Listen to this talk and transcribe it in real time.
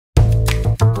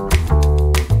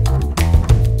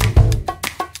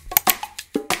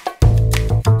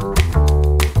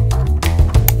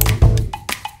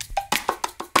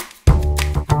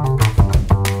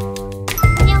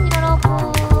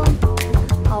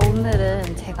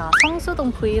제가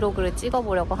성수동 브이로그를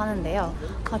찍어보려고 하는데요.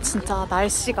 진짜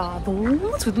날씨가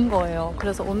너무 좋은 거예요.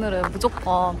 그래서 오늘은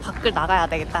무조건 밖을 나가야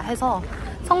되겠다 해서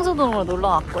성수동으로 놀러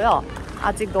왔고요.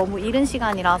 아직 너무 이른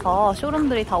시간이라서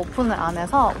쇼룸들이 다 오픈을 안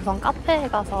해서 우선 카페에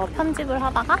가서 편집을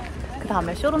하다가 그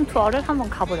다음에 쇼룸 투어를 한번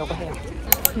가보려고 해요.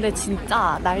 근데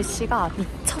진짜 날씨가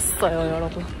미쳤어요,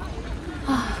 여러분.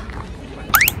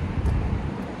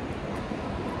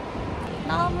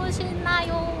 너무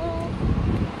신나요.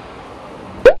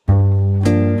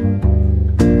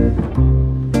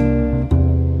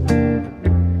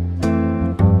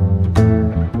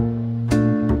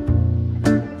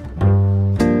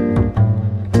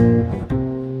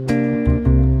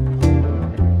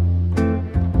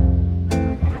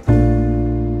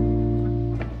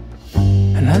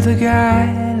 Another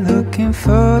guy looking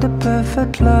for the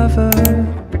perfect lover,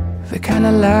 the kind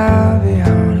of love you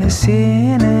only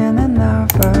see in a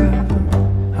novel.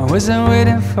 I wasn't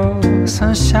waiting for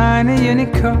some shiny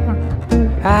unicorn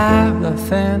out of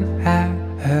thin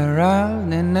air,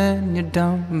 running and you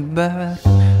don't. But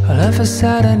all of a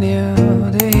sudden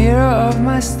you're the hero of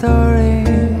my story.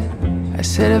 I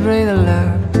celebrate the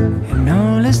love and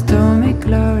only stole me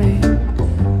glory.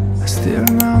 I still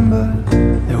remember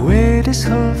the way this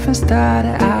whole thing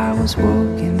started. I was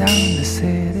walking down the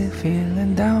city,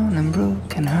 feeling down and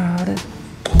broken hearted.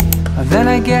 But then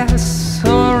I guess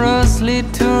all roads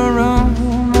lead to Rome.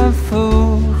 A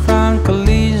full front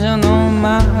collision on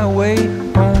my way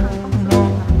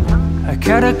home. I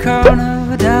cut a corner,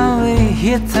 but then we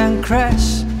hit and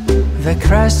crash. The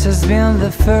crash has been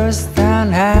the first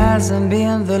and hasn't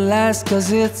been the last,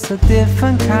 'cause it's a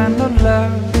different kind of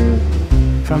love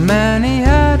from any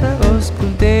other old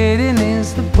school dating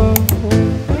is the boat.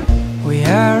 We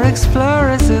are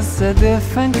explorers, it's a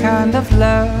different kind of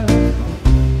love.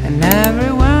 And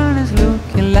everyone is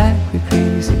looking like we're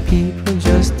crazy people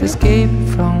just escaping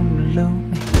from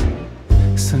lonely.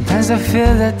 Sometimes I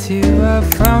feel that you are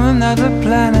from another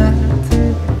planet.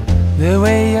 The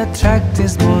way you attract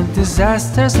is more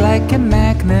disasters like a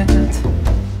magnet.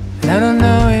 And I don't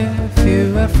know if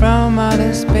you are from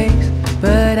outer space,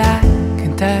 but I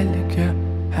tell you, girl,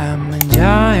 I'm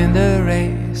enjoying the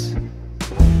race.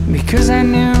 Because I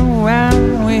knew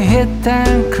when we hit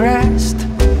and crashed,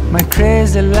 my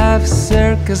crazy love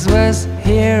circus was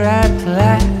here at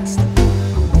last.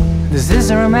 This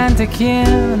is romantic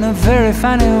in a very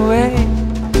funny way.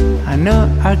 I know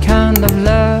our kind of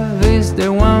love is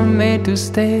the one made to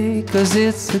stay, 'cause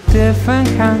it's a different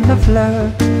kind of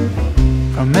love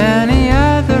from any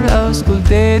other old school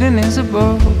dating is a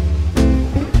bore.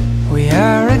 We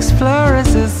are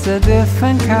explorers, it's a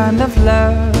different kind of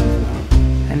love.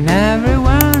 And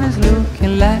everyone is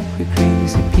looking like we're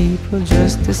crazy people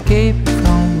just escaping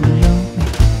from the lonely.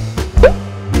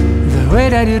 The way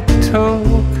that you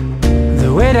talk,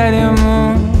 the way that you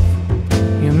move,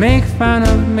 you make fun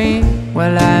of me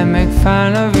while I make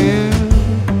fun of you.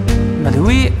 But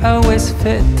we always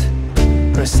fit,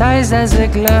 precise as a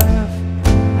glove.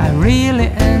 I really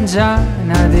enjoy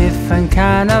a different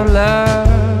kind of love.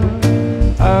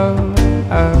 Oh,